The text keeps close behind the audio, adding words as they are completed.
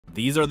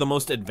These are the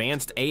most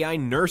advanced AI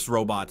nurse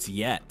robots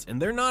yet,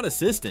 and they're not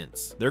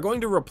assistants. They're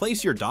going to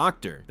replace your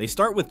doctor. They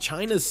start with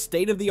China's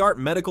state-of-the-art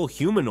medical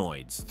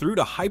humanoids, through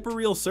to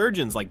hyperreal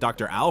surgeons like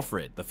Dr.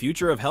 Alfred. The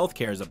future of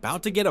healthcare is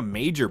about to get a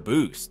major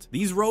boost.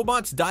 These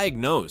robots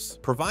diagnose,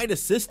 provide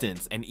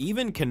assistance, and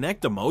even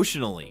connect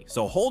emotionally.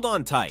 So hold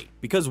on tight,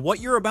 because what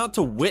you're about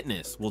to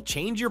witness will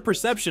change your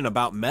perception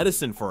about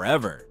medicine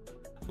forever.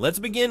 Let's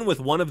begin with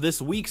one of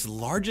this week's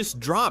largest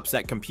drops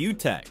at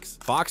Computex.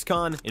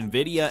 Foxconn,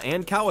 NVIDIA,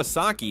 and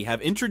Kawasaki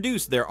have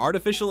introduced their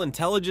artificial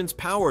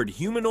intelligence-powered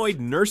humanoid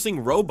nursing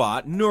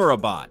robot,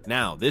 Neurobot.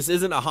 Now, this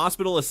isn't a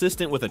hospital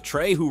assistant with a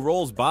tray who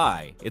rolls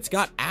by. It's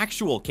got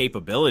actual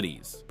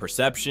capabilities: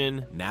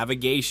 perception,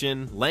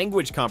 navigation,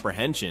 language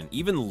comprehension,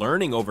 even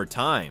learning over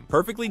time.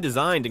 Perfectly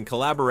designed in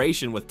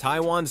collaboration with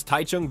Taiwan's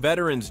Taichung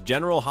Veterans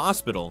General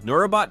Hospital,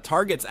 Neurobot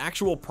targets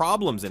actual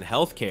problems in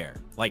healthcare,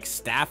 like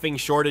staffing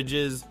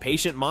shortages,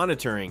 patient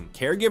monitoring,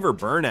 caregiver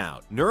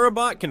burnout.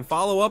 Neurobot can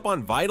follow up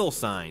on vital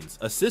signs,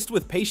 assist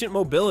with patient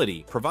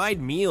mobility,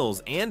 provide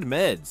meals and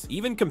meds,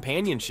 even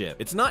companionship.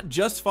 It's not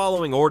just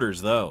following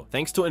orders though.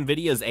 Thanks to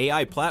NVIDIA's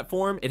AI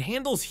platform, it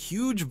handles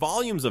huge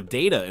volumes of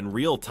data in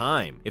real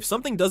time. If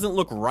something doesn't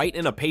look right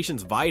in a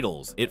patient's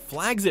vitals, it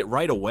flags it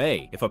right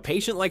away. If a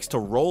patient likes to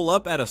roll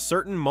up at a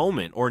certain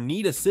moment or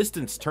need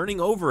assistance turning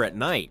over at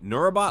night,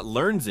 Neurobot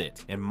learns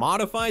it and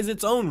modifies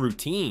its own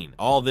routine.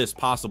 All this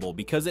possible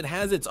because it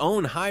has its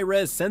own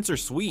high-res sensor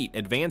suite,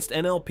 advanced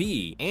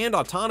NLP, and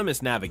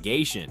autonomous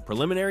navigation.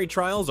 Preliminary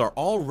trials are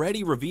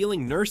already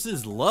revealing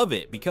nurses love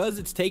it because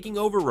it's taking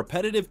over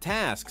repetitive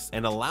tasks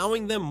and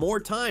allowing them more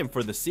time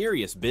for the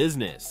serious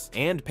business.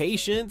 And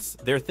patients,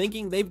 they're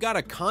thinking they've got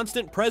a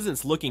constant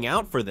presence looking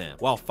out for them.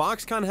 While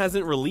Foxconn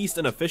hasn't released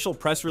an official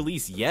press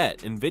release yet,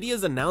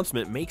 NVIDIA's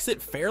announcement makes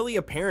it fairly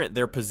apparent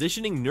they're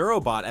positioning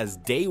Neurobot as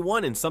day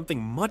one in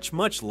something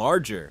much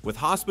larger. With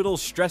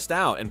hospitals stressed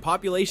out and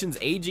populations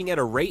aging at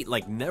a rate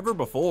like never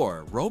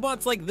before,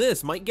 robots like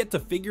this might get to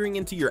figuring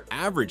into your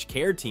average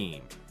care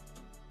team.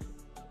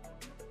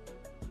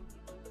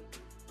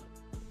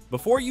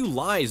 Before you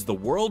lies the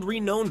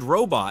world-renowned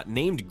robot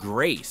named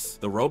Grace.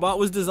 The robot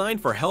was designed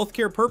for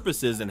healthcare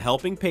purposes and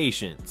helping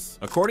patients.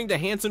 According to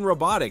Hanson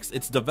Robotics,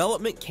 its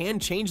development can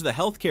change the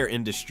healthcare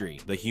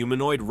industry. The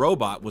humanoid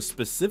robot was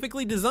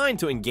specifically designed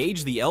to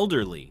engage the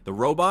elderly. The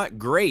robot,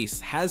 Grace,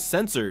 has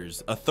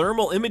sensors, a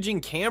thermal imaging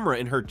camera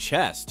in her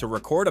chest to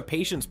record a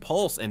patient's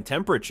pulse and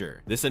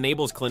temperature. This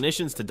enables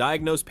clinicians to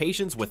diagnose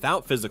patients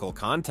without physical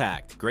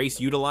contact. Grace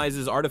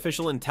utilizes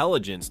artificial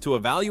intelligence to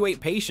evaluate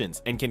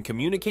patients and can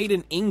communicate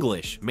in English,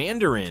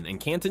 Mandarin, and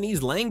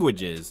Cantonese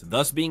languages,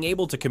 thus being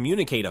able to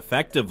communicate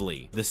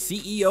effectively. The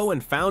CEO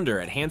and founder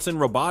at Hanson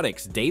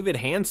Robotics, David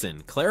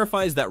Hanson,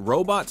 clarifies that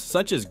robots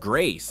such as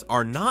Grace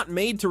are not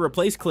made to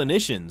replace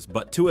clinicians,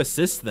 but to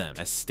assist them.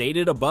 As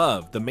stated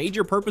above, the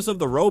major purpose of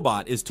the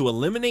robot is to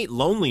eliminate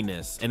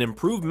loneliness and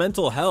improve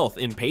mental health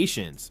in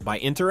patients by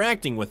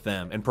interacting with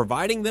them and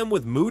providing them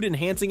with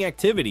mood-enhancing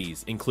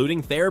activities,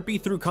 including therapy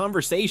through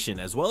conversation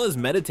as well as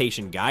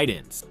meditation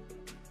guidance.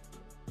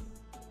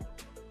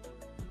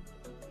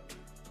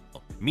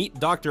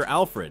 Meet Dr.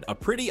 Alfred, a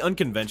pretty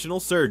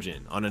unconventional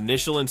surgeon. On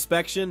initial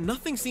inspection,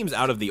 nothing seems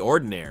out of the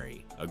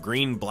ordinary. A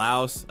green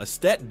blouse, a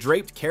stet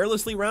draped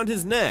carelessly around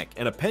his neck,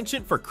 and a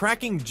penchant for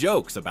cracking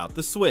jokes about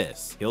the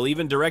Swiss. He'll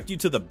even direct you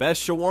to the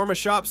best shawarma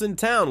shops in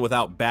town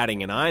without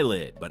batting an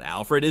eyelid. But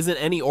Alfred isn't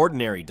any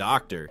ordinary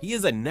doctor. He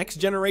is a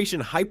next-generation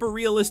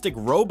hyper-realistic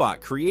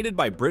robot created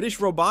by British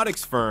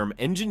robotics firm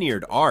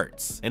Engineered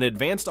Arts. An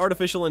advanced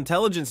artificial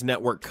intelligence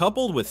network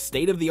coupled with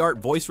state-of-the-art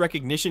voice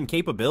recognition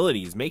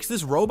capabilities makes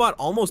this robot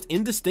almost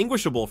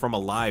indistinguishable from a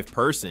live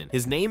person.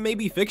 His name may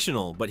be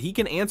fictional, but he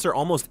can answer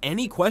almost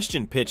any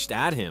question pitched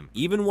at him,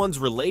 even ones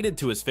related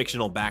to his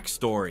fictional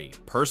backstory,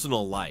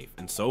 personal life,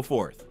 and so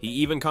forth. He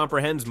even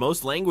comprehends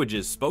most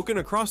languages spoken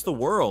across the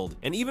world,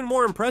 and even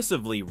more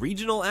impressively,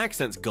 regional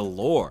accents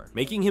galore,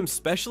 making him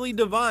specially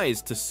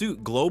devised to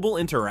suit global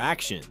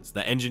interactions.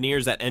 The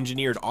engineers at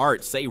Engineered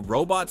Arts say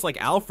robots like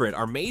Alfred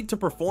are made to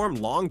perform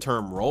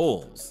long-term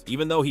roles.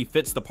 Even though he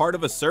fits the part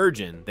of a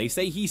surgeon, they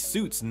say he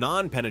suits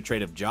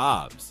non-penetrative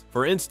jobs.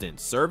 For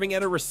instance, serving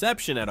at a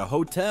reception at a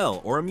hotel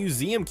or a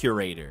museum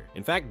curator.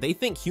 In fact, they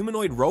think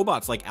humanoid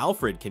robots like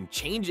Alfred can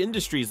change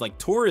industries like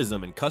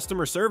tourism and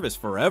customer service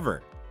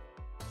forever.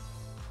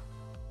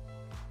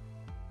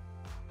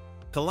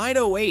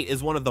 Kido 8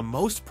 is one of the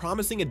most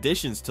promising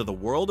additions to the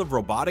world of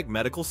robotic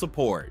medical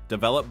support.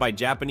 Developed by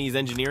Japanese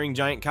engineering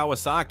giant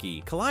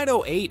Kawasaki,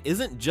 Kido 8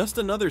 isn't just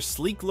another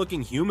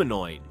sleek-looking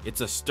humanoid. It's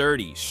a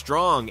sturdy,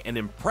 strong, and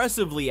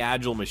impressively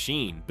agile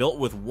machine built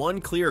with one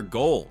clear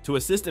goal: to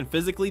assist in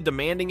physically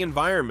demanding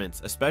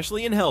environments,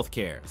 especially in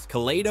healthcare.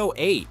 Kido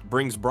 8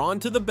 brings brawn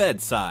to the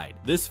bedside.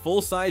 This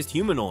full-sized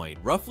humanoid,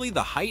 roughly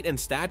the height and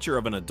stature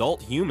of an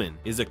adult human,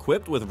 is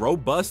equipped with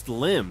robust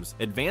limbs,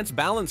 advanced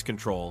balance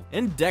control,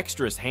 and dexterous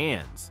dexterous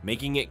hands,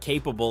 making it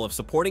capable of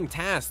supporting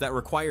tasks that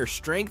require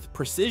strength,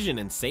 precision,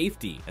 and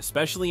safety,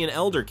 especially in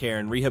elder care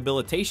and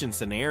rehabilitation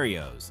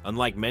scenarios.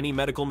 Unlike many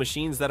medical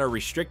machines that are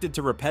restricted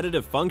to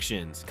repetitive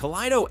functions,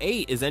 Kido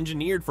 8 is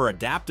engineered for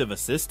adaptive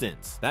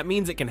assistance. That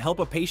means it can help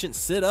a patient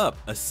sit up,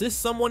 assist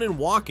someone in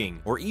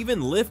walking, or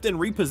even lift and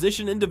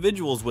reposition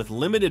individuals with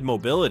limited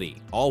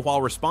mobility, all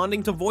while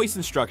responding to voice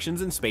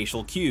instructions and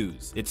spatial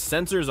cues. Its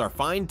sensors are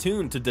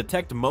fine-tuned to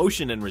detect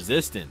motion and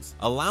resistance,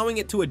 allowing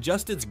it to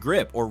adjust its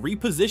grip or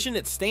reposition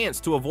its stance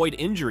to avoid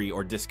injury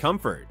or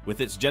discomfort.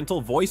 With its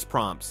gentle voice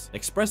prompts,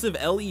 expressive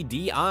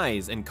LED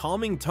eyes, and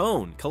calming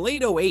tone,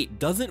 Kido 8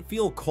 doesn't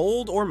feel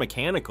cold or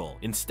mechanical.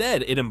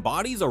 Instead, it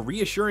embodies a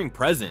reassuring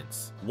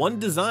presence, one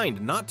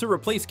designed not to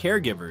replace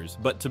caregivers,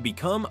 but to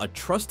become a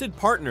trusted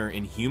partner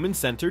in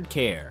human-centered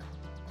care.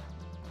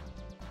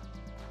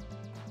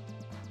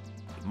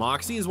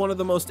 Moxy is one of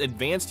the most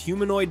advanced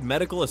humanoid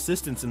medical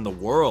assistants in the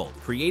world.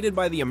 Created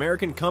by the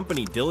American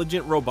company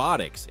Diligent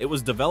Robotics, it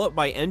was developed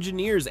by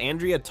engineers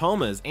Andrea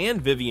Thomas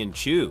and Vivian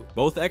Chu,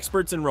 both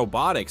experts in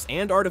robotics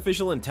and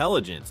artificial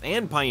intelligence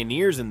and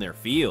pioneers in their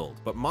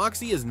field. But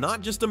Moxy is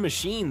not just a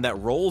machine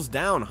that rolls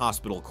down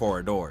hospital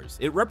corridors.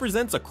 It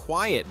represents a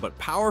quiet but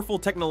powerful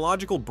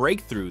technological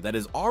breakthrough that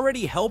is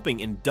already helping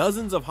in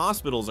dozens of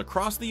hospitals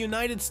across the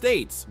United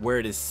States, where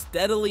it is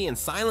steadily and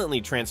silently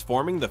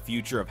transforming the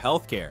future of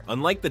healthcare.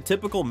 Unlike the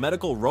typical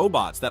medical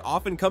robots that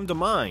often come to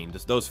mind,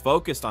 those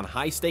focused on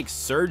high-stakes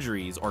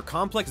surgeries or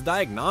complex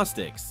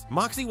diagnostics,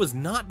 Moxy was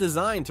not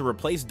designed to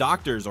replace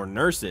doctors or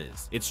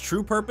nurses. Its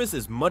true purpose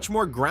is much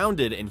more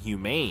grounded and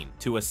humane,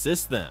 to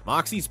assist them.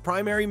 Moxy's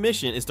primary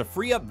mission is to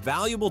free up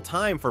valuable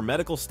time for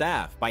medical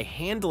staff by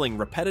handling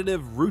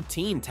repetitive,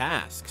 routine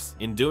tasks.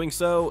 In doing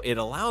so, it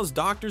allows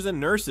doctors and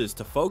nurses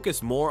to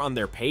focus more on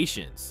their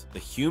patients, the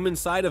human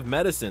side of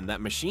medicine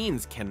that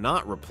machines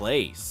cannot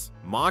replace.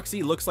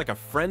 Moxy looks like a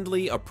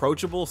friendly,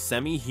 approachable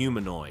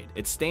semi-humanoid.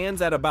 It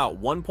stands at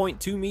about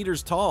 1.2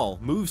 meters tall,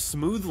 moves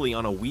smoothly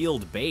on a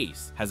wheeled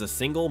base, has a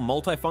single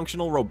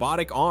multifunctional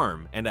robotic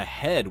arm, and a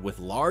head with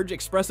large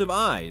expressive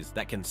eyes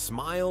that can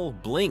smile,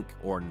 blink,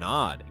 or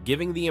nod,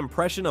 giving the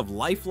impression of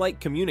lifelike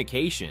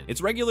communication.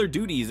 Its regular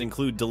duties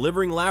include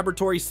delivering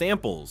laboratory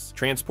samples,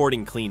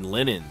 transporting clean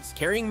linens,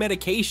 carrying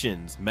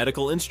medications,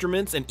 medical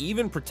instruments, and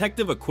even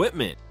protective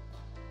equipment.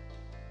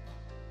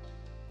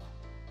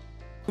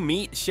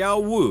 Meet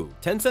Shia Wu,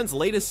 Tencent's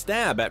latest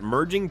stab at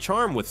merging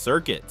charm with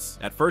circuits.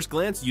 At first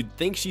glance, you'd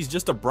think she's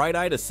just a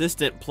bright-eyed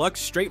assistant plucked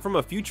straight from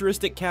a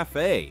futuristic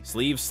cafe.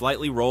 Sleeves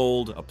slightly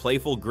rolled, a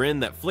playful grin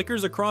that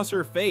flickers across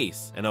her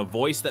face, and a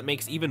voice that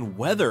makes even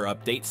weather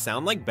updates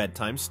sound like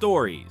bedtime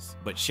stories.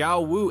 But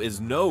Shia Wu is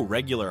no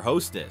regular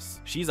hostess.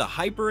 She's a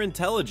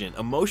hyper-intelligent,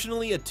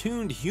 emotionally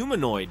attuned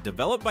humanoid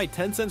developed by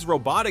Tencent's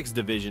robotics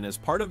division as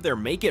part of their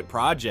Make It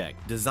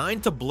project.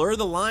 Designed to blur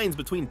the lines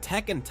between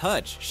tech and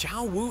touch,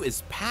 Shia Wu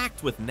is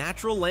packed with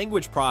natural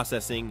language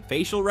processing,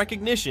 facial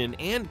recognition,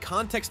 and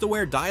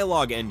context-aware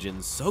dialogue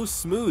engines so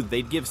smooth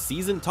they'd give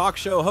seasoned talk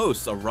show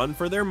hosts a run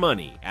for their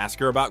money. Ask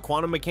her about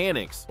quantum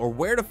mechanics or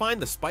where to find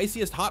the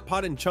spiciest hot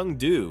pot in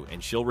Chengdu,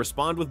 and she'll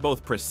respond with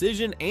both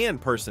precision and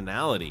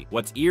personality.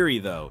 What's eerie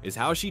though is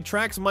how she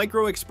tracks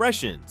micro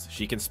expressions.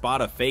 She can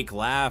spot a fake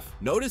laugh,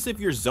 notice if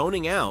you're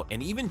zoning out,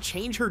 and even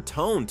change her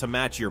tone to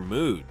match your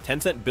mood.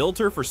 Tencent built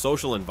her for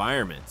social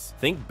environments.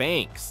 Think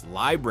banks,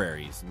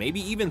 libraries, maybe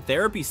even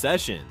therapy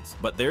sessions.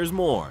 But there's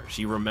more.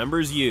 She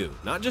remembers you.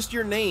 Not just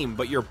your name,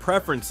 but your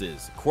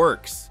preferences,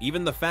 quirks,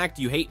 even the fact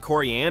you hate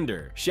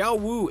coriander. Shia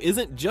Wu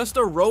isn't just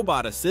a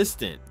robot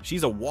assistant.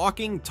 She's a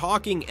walking,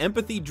 talking,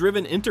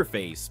 empathy-driven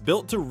interface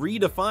built to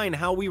redefine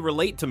how we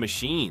relate to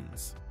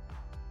machines.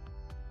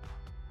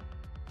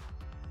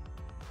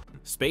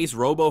 Space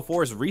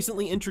RoboForce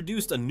recently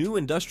introduced a new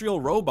industrial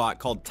robot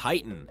called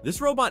Titan.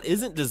 This robot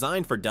isn't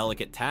designed for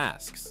delicate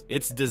tasks.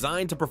 It's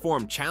designed to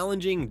perform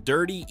challenging,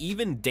 dirty,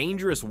 even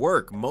dangerous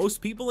work most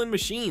people and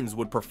machines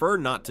would prefer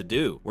not to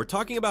do. We're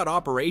talking about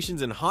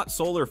operations in hot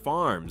solar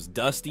farms,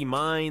 dusty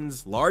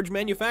mines, large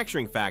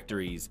manufacturing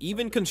factories,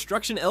 even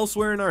construction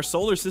elsewhere in our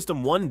solar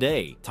system one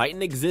day.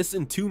 Titan exists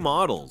in two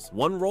models.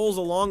 One rolls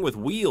along with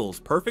wheels,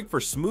 perfect for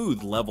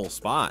smooth, level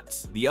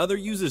spots. The other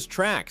uses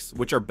tracks,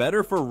 which are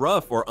better for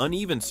rough or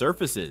uneven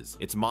surfaces.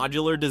 Its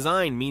modular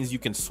design means you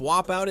can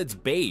swap out its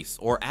base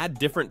or add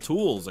different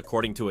tools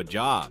according to a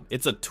job.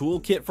 It's a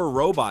toolkit for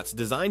robots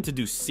designed to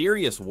do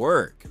serious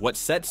work. What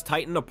sets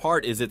Titan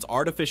apart is its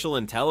artificial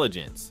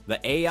intelligence. The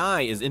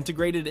AI is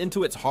integrated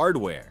into its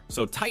hardware,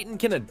 so Titan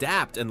can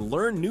adapt and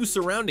learn new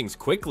surroundings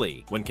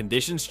quickly. When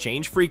conditions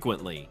change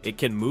frequently, it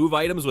can move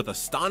items with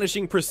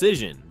astonishing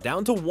precision,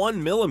 down to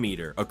 1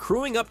 millimeter,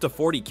 accruing up to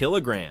 40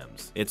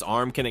 kilograms. Its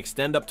arm can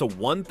extend up to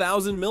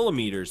 1,000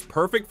 millimeters,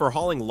 perfect for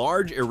hauling large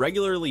large,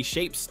 irregularly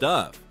shaped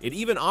stuff. It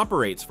even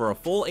operates for a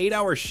full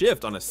 8-hour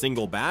shift on a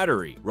single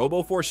battery.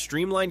 RoboForce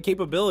streamlined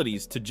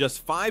capabilities to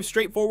just 5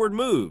 straightforward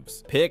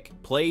moves: pick,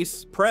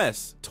 place,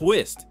 press,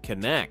 twist,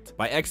 connect.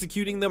 By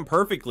executing them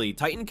perfectly,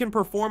 Titan can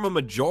perform a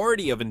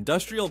majority of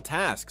industrial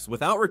tasks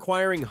without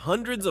requiring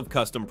hundreds of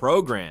custom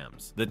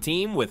programs. The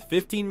team, with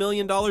 $15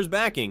 million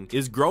backing,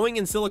 is growing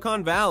in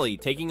Silicon Valley,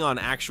 taking on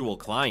actual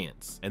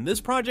clients. And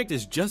this project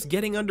is just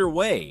getting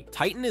underway.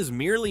 Titan is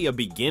merely a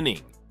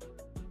beginning.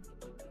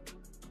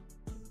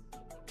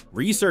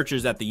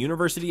 Researchers at the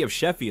University of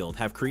Sheffield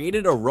have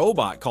created a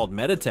robot called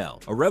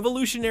Medatel, a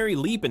revolutionary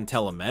leap in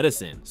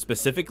telemedicine,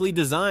 specifically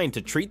designed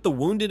to treat the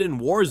wounded in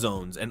war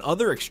zones and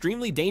other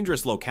extremely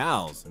dangerous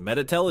locales.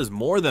 Medatel is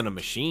more than a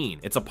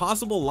machine. It's a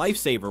possible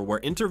lifesaver where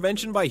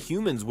intervention by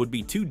humans would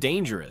be too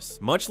dangerous,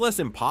 much less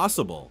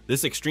impossible.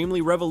 This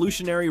extremely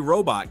revolutionary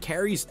robot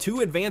carries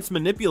 2 advanced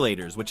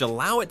manipulators which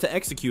allow it to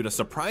execute a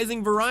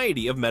surprising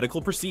variety of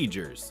medical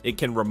procedures. It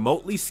can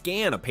remotely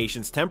scan a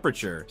patient's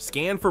temperature,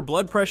 scan for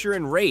blood pressure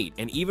and rate,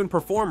 and even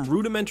perform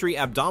rudimentary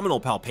abdominal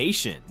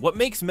palpation. What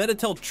makes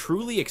Medatel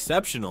truly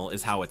exceptional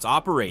is how it's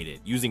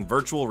operated, using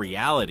virtual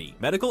reality.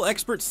 Medical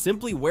experts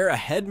simply wear a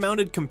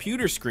head-mounted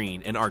computer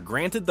screen and are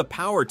granted the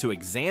power to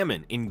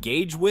examine,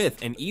 engage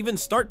with, and even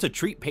start to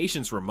treat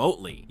patients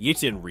remotely.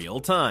 It's in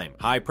real time.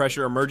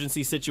 High-pressure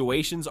emergency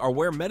situations are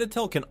where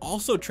Medatel can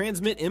also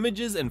transmit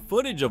images and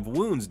footage of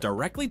wounds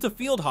directly to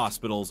field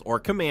hospitals or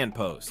command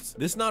posts.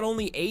 This not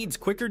only aids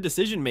quicker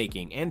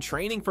decision-making and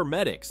training for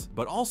medics,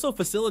 but also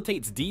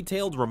facilitates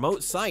detailed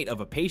remote sight of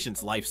a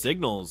patient's life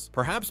signals.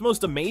 Perhaps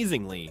most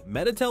amazingly,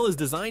 Medatel is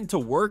designed to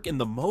work in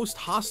the most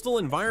hostile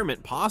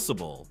environment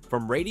possible,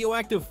 from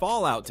radioactive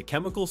fallout to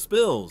chemical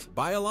spills,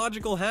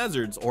 biological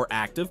hazards, or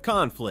active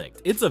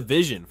conflict. It's a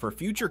vision for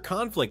future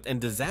conflict and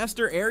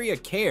disaster area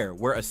care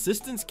where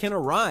assistance can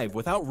arrive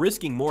without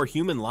risking more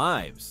human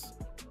lives.